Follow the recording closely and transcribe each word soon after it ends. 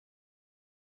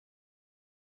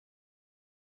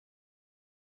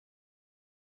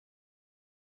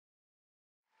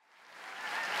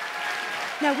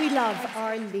Now, we love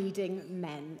our leading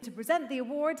men. To present the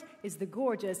award is the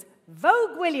gorgeous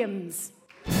Vogue Williams.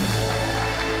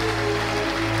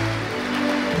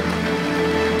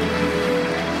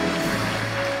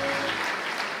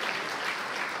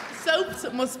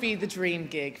 Soaps must be the dream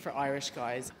gig for Irish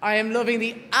guys. I am loving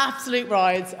the absolute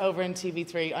rides over in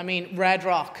TV3. I mean, Red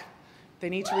Rock. They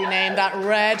need to rename that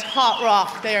Red Hot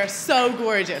Rock. They are so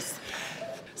gorgeous.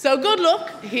 So good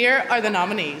luck. Here are the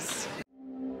nominees.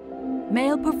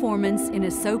 Male performance in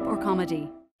a soap or comedy.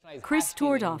 Chris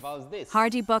Tordoff,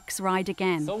 Hardy Bucks Ride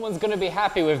Again. Someone's going to be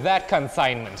happy with that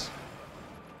consignment.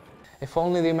 If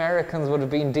only the Americans would have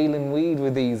been dealing weed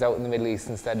with these out in the Middle East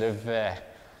instead of,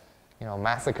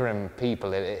 massacring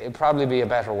people. It'd probably be a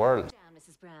better world.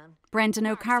 Brendan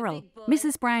O'Carroll,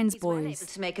 Mrs. Brown's Boys.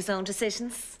 To make his own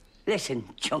decisions. Listen,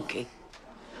 Chunky.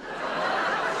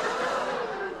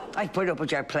 I put up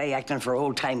with your play acting for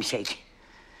old time's sake.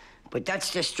 But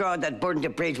that's the straw that burned the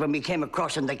bridge when we came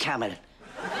across on the camel.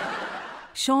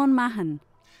 Sean Mahan,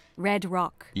 Red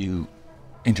Rock. You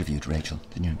interviewed Rachel,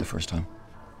 didn't you, the first time?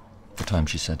 The time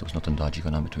she said there was nothing dodgy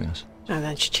going on between us. And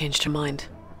then she changed her mind.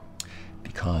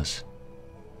 Because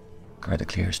Garda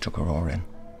Clears took her oar in.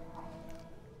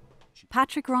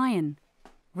 Patrick Ryan,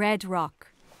 Red Rock.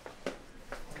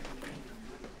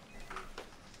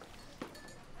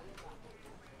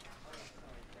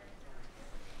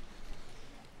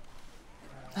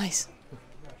 Nice.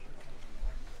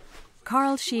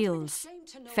 Carl Shields,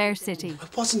 Fair City. I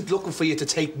wasn't looking for you to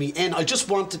take me in. I just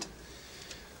wanted...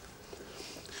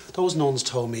 Those nuns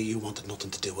told me you wanted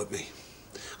nothing to do with me.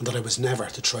 And that I was never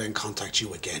to try and contact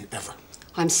you again, ever.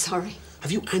 I'm sorry.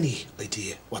 Have you any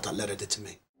idea what that letter did to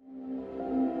me?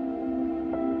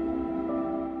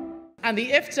 And the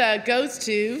IFTA goes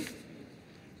to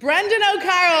Brendan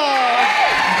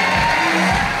O'Carroll.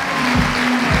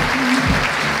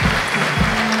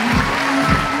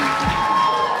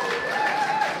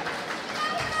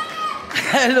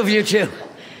 I love you too.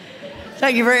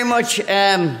 Thank you very much.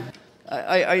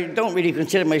 I don't really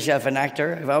consider myself an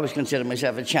actor. I've always considered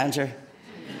myself a chancer.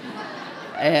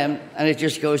 And it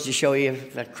just goes to show you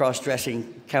that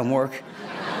cross-dressing can work.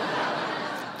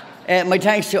 My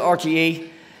thanks to RTE,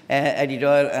 Eddie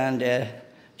Doyle and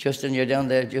Justin, you're down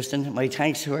there, Justin. My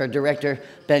thanks to our director,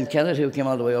 Ben Kellett, who came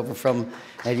all the way over from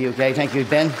the UK. Thank you,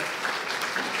 Ben.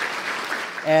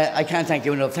 I can't thank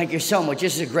you enough. Thank you so much.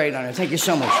 This is a great honour. Thank you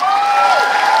so much.